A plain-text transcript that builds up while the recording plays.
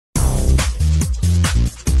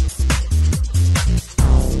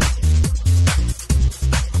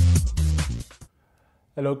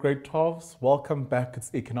Hello, grade 12s. Welcome back.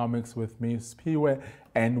 It's Economics with me, Spiwe,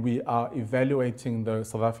 and we are evaluating the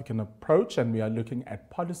South African approach, and we are looking at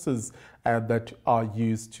policies that are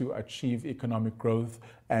used to achieve economic growth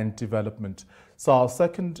and development. So our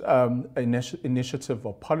second initiative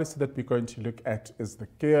or policy that we're going to look at is the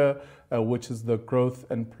GR, which is the Growth,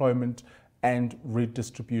 Employment and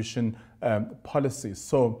Redistribution policy.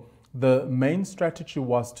 So the main strategy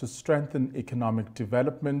was to strengthen economic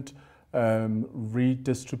development,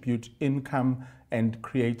 redistribute income, and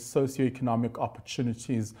create socioeconomic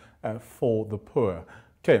opportunities for the poor.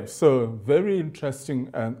 Okay, so very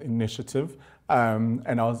interesting initiative,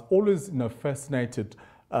 and I was always fascinated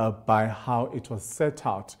by how it was set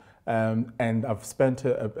out, and I've spent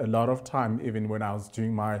a lot of time, even when I was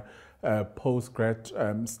doing my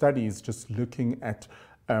postgrad studies, just looking at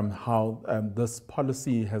how this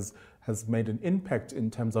policy has made an impact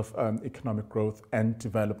in terms of economic growth and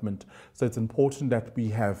development. So it's important that we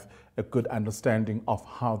have a good understanding of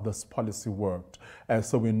how this policy worked.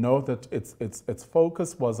 So we know that its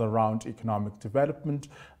focus was around economic development,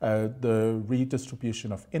 the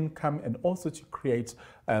redistribution of income, and also to create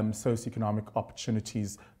socioeconomic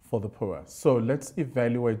opportunities for the poor. So let's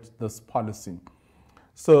evaluate this policy.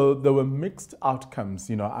 So there were mixed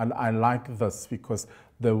outcomes. I like this because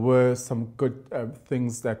there were some good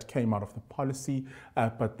things that came out of the policy,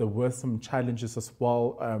 but there were some challenges as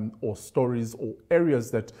well, or stories or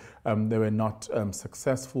areas that they were not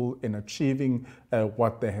successful in achieving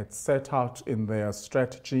what they had set out in their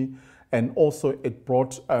strategy. And also it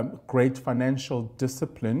brought great financial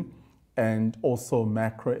discipline and also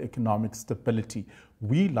macroeconomic stability.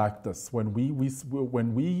 We like this. When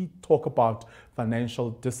we talk about financial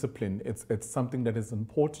discipline, it's something that is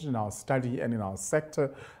important in our study and in our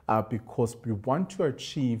sector because we want to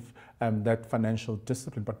achieve that financial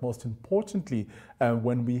discipline. But most importantly,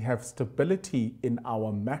 when we have stability in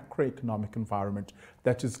our macroeconomic environment,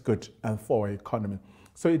 that is good for our economy.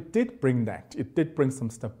 So it did bring that. It did bring some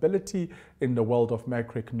stability in the world of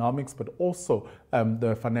macroeconomics, but also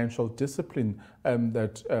the financial discipline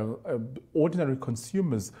that ordinary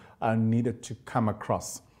consumers needed to come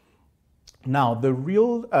across. Now, the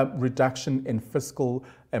real reduction in fiscal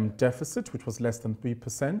deficit, which was less than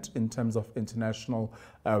 3% in terms of international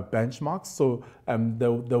benchmarks. So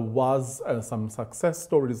there was some success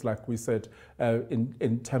stories, like we said,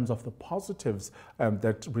 in terms of the positives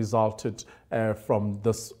that resulted from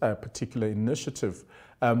this particular initiative.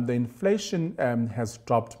 The inflation has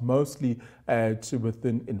dropped mostly to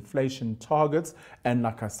within inflation targets. And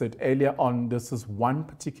like I said earlier on, this is one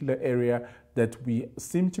particular area that we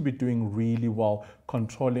seem to be doing really well,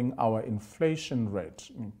 controlling our inflation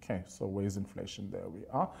rate. Okay, so where's inflation? There we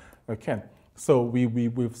are. Okay, so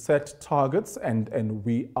we've set targets, and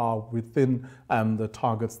we are within the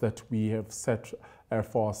targets that we have set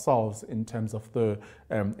for ourselves in terms of the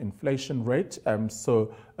inflation rate.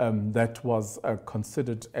 So that was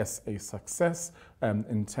considered as a success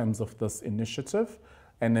in terms of this initiative.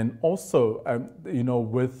 And then also,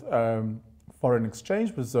 with foreign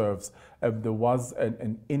exchange reserves, there was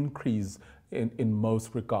an increase in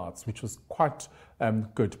most regards, which was quite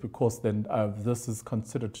good, because then this is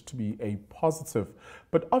considered to be a positive.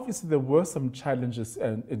 But obviously there were some challenges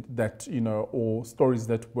that, or stories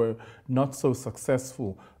that were not so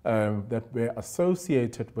successful that were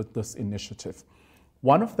associated with this initiative.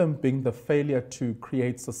 One of them being the failure to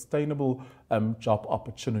create sustainable job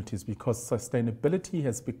opportunities, because sustainability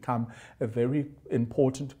has become a very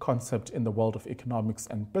important concept in the world of economics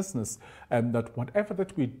and business, and that whatever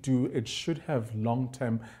that we do, it should have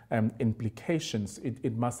long-term implications.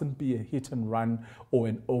 It mustn't be a hit and run or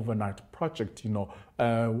an overnight project,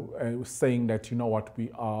 saying that, we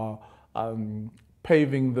are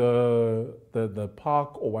paving the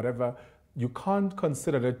park or whatever. You can't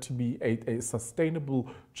consider that to be a sustainable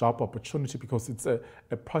job opportunity, because it's a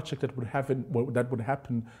project that would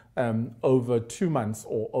happen over 2 months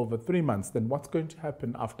or over 3 months. Then what's going to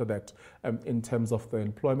happen after that in terms of the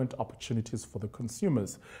employment opportunities for the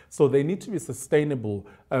consumers? So they need to be sustainable,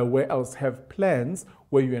 whereas have plans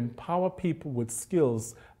where you empower people with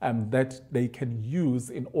skills that they can use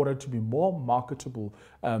in order to be more marketable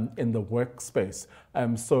in the workspace.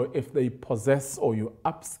 So if they possess, or you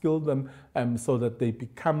upskill them so that they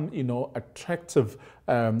become, attractive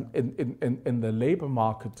in the labor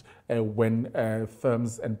market when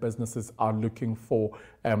firms and businesses are looking for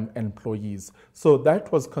employees. So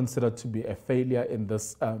that was considered to be a failure in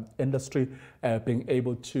this industry, being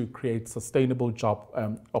able to create sustainable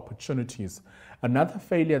job opportunities. Another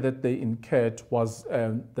failure that they incurred was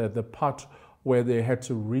the part where they had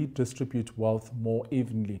to redistribute wealth more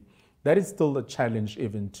evenly. That is still a challenge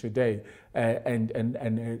even today. And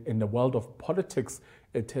in the world of politics,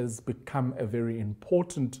 it has become a very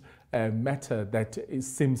important matter that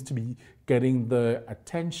seems to be getting the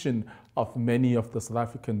attention of many of the South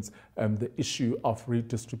Africans, the issue of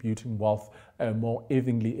redistributing wealth more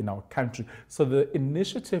evenly in our country. So the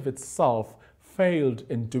initiative itself failed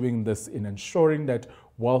in doing this, in ensuring that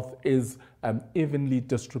wealth is evenly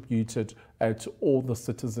distributed to all the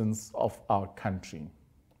citizens of our country.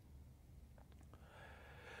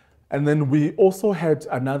 And then we also had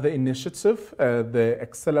another initiative, the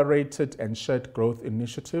Accelerated and Shared Growth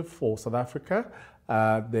Initiative for South Africa,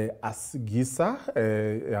 the ASGISA.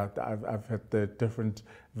 I've had the different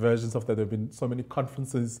versions of that. There have been so many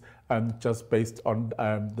conferences just based on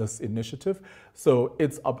this initiative. So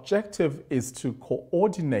its objective is to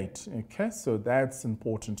coordinate, okay, so that's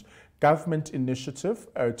important, government initiative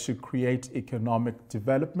to create economic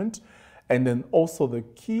development. And then also the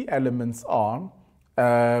key elements are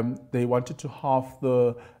they wanted to halve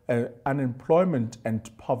the unemployment and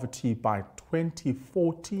poverty by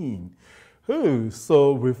 2014.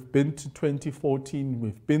 So we've been to 2014,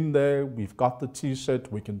 we've been there, we've got the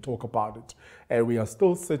t-shirt, we can talk about it. And we are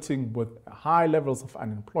still sitting with high levels of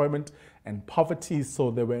unemployment and poverty,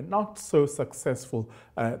 so they were not so successful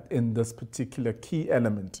in this particular key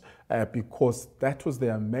element because that was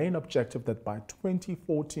their main objective, that by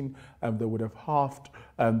 2014 they would have halved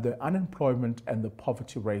the unemployment and the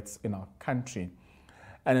poverty rates in our country.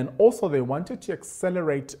 And then also they wanted to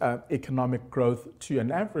accelerate economic growth to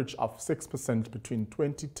an average of 6% between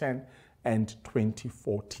 2010 and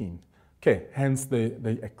 2014. Okay, hence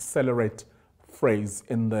the accelerate phrase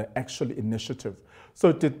in the actual initiative.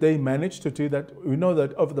 So did they manage to do that? We know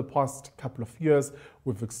that over the past couple of years,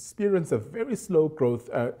 we've experienced a very slow growth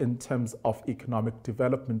in terms of economic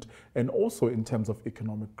development and also in terms of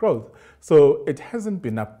economic growth. So it hasn't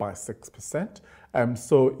been up by 6%.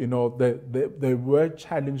 So, you know, there were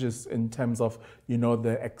challenges in terms of, you know,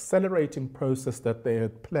 the accelerating process that they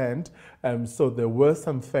had planned. So there were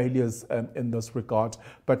some failures in this regard.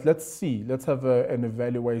 But let's have an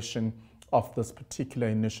evaluation of this particular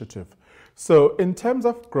initiative. So in terms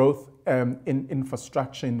of growth in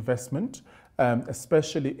infrastructure investment,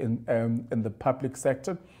 especially in the public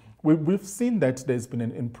sector, we've seen that there's been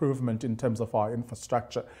an improvement in terms of our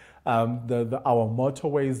infrastructure. Our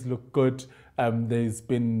motorways look good. There's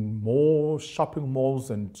been more shopping malls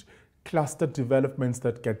and cluster developments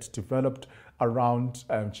that get developed around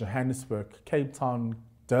Johannesburg, Cape Town,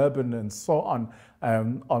 Durban, and so on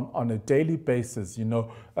a daily basis. You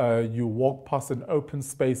know, you walk past an open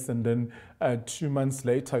space and then 2 months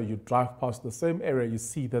later you drive past the same area, you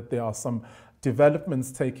see that there are some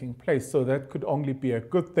developments taking place. So that could only be a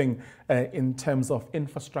good thing in terms of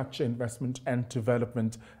infrastructure investment and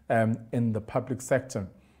development in the public sector.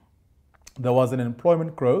 There was an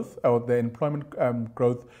employment growth, or the employment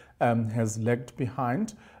growth has lagged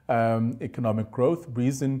behind economic growth,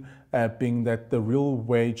 reason being that the real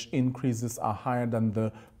wage increases are higher than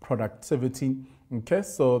the productivity. Okay,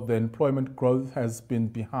 so the employment growth has been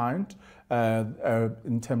behind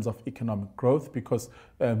in terms of economic growth because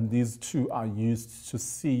these two are used to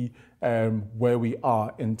see where we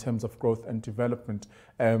are in terms of growth and development.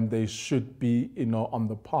 They should be, you know, on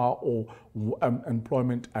the par or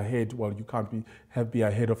employment ahead. Well, you can't be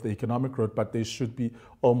ahead of the economic growth, but they should be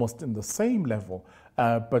almost in the same level.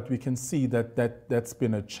 But we can see that's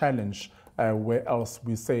been a challenge. Where else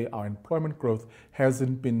we say our employment growth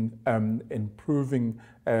hasn't been improving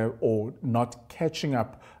or not catching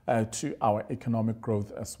up to our economic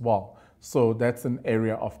growth as well. So that's an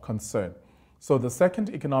area of concern. So the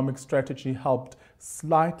second economic strategy helped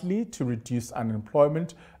slightly to reduce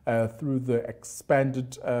unemployment through the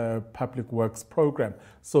expanded public works program.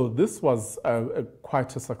 So this was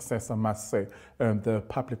quite a success, I must say, the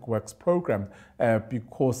public works program,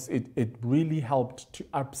 because it really helped to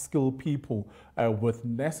upskill people with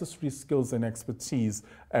necessary skills and expertise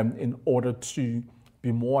in order to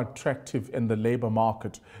be more attractive in the labor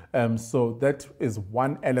market. So that is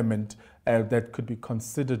one element that could be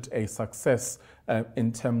considered a success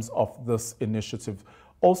in terms of this initiative.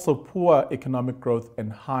 Also, poor economic growth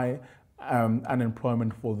and high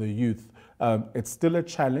unemployment for the youth. It's still a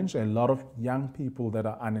challenge, a lot of young people that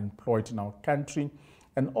are unemployed in our country.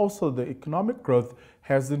 And also the economic growth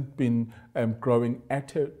hasn't been growing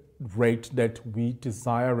at a rate that we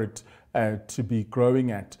desire it to be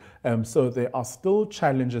growing at. So there are still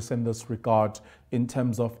challenges in this regard in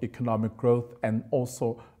terms of economic growth and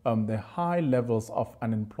also the high levels of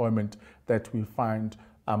unemployment that we find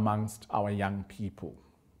amongst our young people.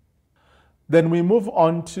 Then we move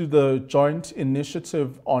on to the Joint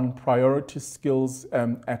Initiative on Priority Skills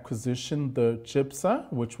Acquisition, the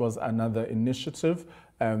GIPSA, which was another initiative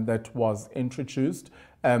that was introduced.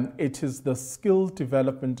 It is the skill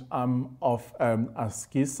development arm of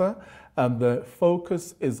ASGISA. The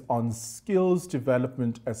focus is on skills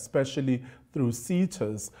development, especially through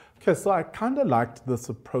SETAs. Okay, so I kind of liked this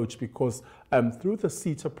approach because through the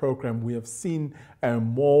SETA program, we have seen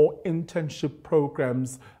more internship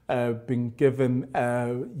programs being given,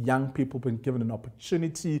 young people being given an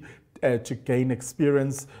opportunity to gain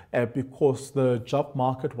experience because the job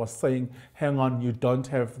market was saying, hang on, you don't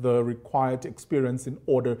have the required experience in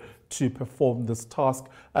order to perform this task.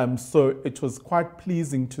 So it was quite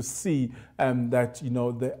pleasing to see that, you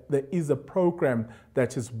know, there is a program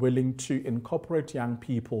that is willing to incorporate young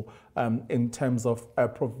people in terms of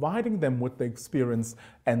providing them with the experience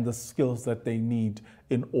and the skills that they need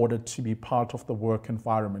in order to be part of the work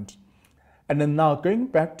environment. And then now going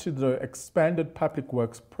back to the expanded public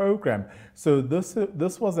works program. So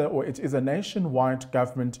it is a nationwide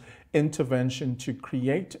government intervention to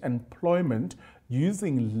create employment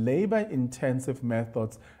using labor-intensive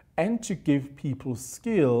methods and to give people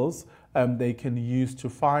skills they can use to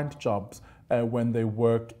find jobs when they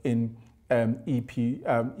work in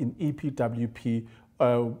EPWP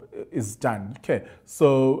is done. Okay,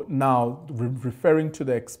 so now referring to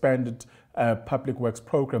the expanded public works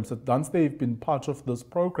program, so once they've been part of this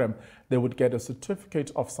program, they would get a certificate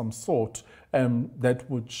of some sort that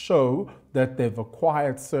would show that they've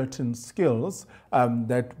acquired certain skills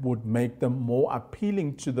that would make them more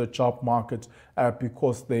appealing to the job market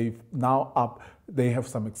because they have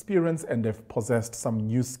some experience and they've possessed some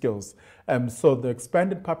new skills. So the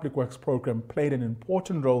expanded public works program played an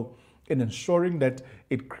important role in ensuring that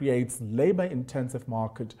it creates labor-intensive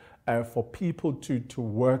market for people to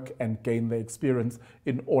work and gain the experience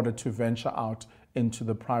in order to venture out into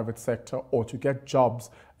the private sector or to get jobs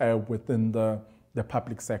within the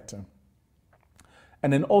public sector.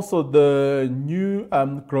 And then also the new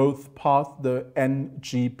growth path, the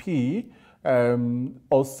NGP,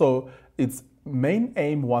 also its main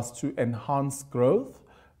aim was to enhance growth,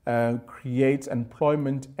 create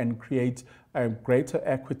employment and create greater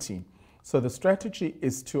equity. So the strategy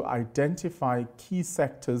is to identify key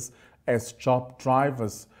sectors as job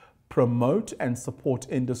drivers, promote and support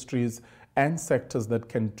industries and sectors that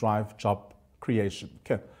can drive job creation.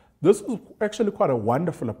 Okay. This was actually quite a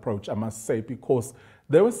wonderful approach, I must say, because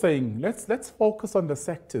they were saying, let's focus on the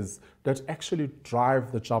sectors that actually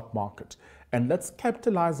drive the job market. And let's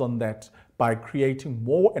capitalize on that by creating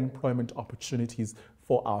more employment opportunities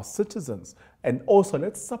for our citizens. And also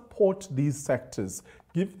let's support these sectors,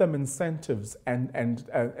 give them incentives and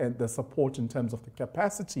the support in terms of the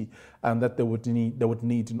capacity that they would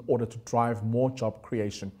need in order to drive more job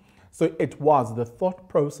creation. So it was the thought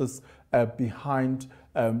process behind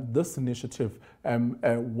this initiative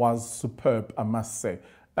was superb, I must say.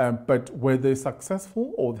 But were they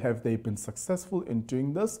successful, or have they been successful in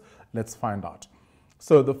doing this? Let's find out.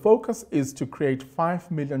 So the focus is to create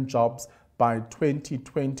 5 million jobs by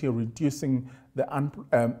 2020, reducing the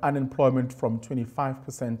unemployment from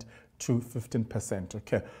 25% to 15%.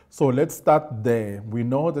 Okay, so let's start there. We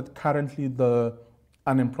know that currently the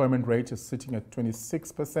unemployment rate is sitting at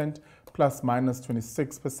 26%, plus minus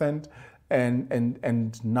 26%,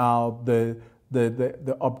 and now the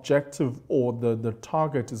objective or the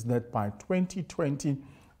target is that by 2020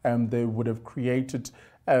 they would have created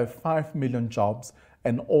 5 million jobs,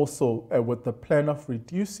 and also with the plan of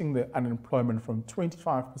reducing the unemployment from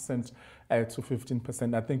 25% to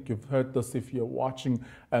 15%. I think you've heard this if you're watching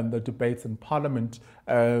the debates in Parliament.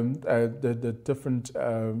 The different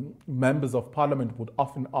members of Parliament would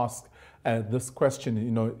often ask this question, you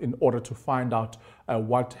know, in order to find out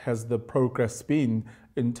what has the progress been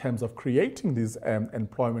in terms of creating these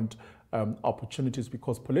employment opportunities,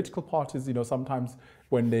 because political parties, you know, sometimes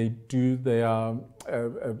when they do their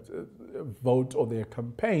vote or their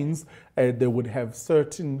campaigns, they would have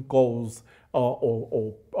certain goals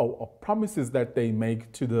or promises that they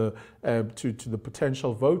make to the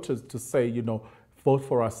potential voters to say, you know, vote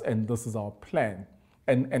for us and this is our plan.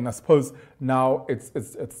 And I suppose now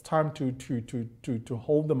it's time to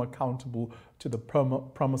hold them accountable to the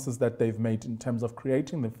promises that they've made in terms of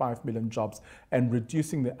creating the 5 million jobs and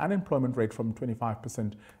reducing the unemployment rate from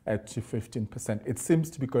 25% to 15%. It seems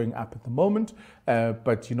to be going up at the moment,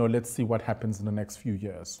 but you know, let's see what happens in the next few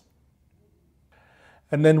years.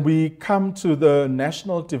 And then we come to the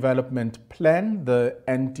National Development Plan, the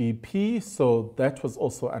NDP. So that was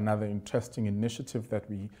also another interesting initiative that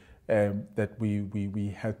we that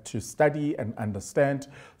we had to study and understand.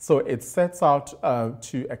 So it sets out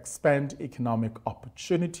to expand economic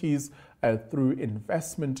opportunities through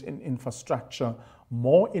investment in infrastructure,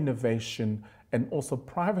 more innovation, and also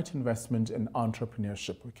private investment in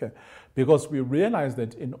entrepreneurship, okay? Because we realize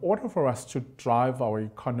that in order for us to drive our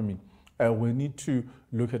economy, we need to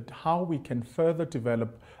look at how we can further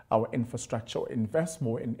develop our infrastructure, or invest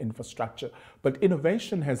more in infrastructure. But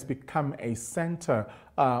innovation has become a center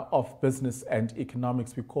of business and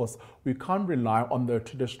economics, because we can't rely on the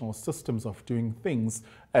traditional systems of doing things,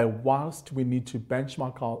 whilst we need to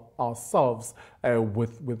benchmark ourselves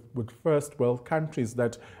with first world countries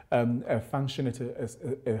that function at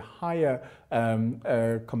a higher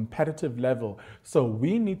competitive level. So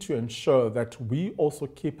we need to ensure that we also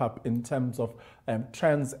keep up in terms of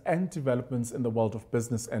trends and developments in the world of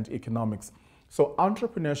business and economics. So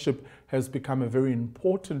entrepreneurship has become a very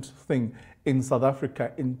important thing in South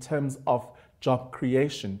Africa in terms of job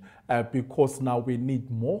creation, because now we need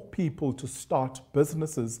more people to start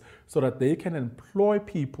businesses so that they can employ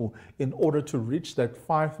people in order to reach that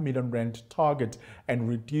 5 million rand target, and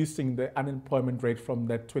reducing the unemployment rate from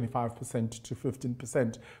that 25% to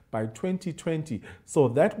 15% by 2020. So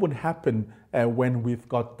that would happen when we've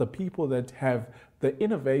got the people that have the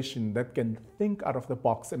innovation, that can think out of the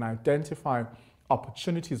box and identify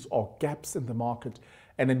opportunities or gaps in the market,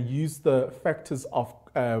 and then use the factors of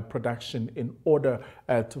production in order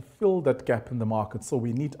to fill that gap in the market. So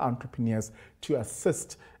we need entrepreneurs to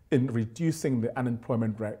assist in reducing the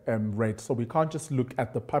unemployment rate. So we can't just look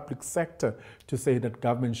at the public sector to say that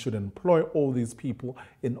government should employ all these people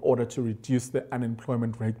in order to reduce the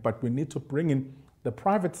unemployment rate, but we need to bring in the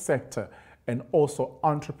private sector and also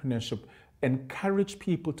entrepreneurship, encourage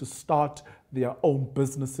people to start their own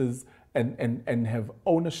businesses and have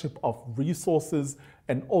ownership of resources,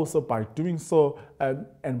 and also by doing so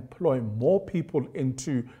employ more people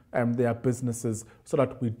into their businesses so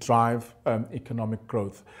that we drive economic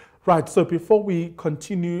growth. Right, so before we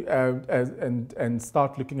continue and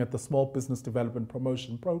start looking at the Small Business Development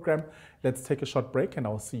Promotion Program, let's take a short break, and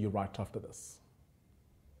I'll see you right after this.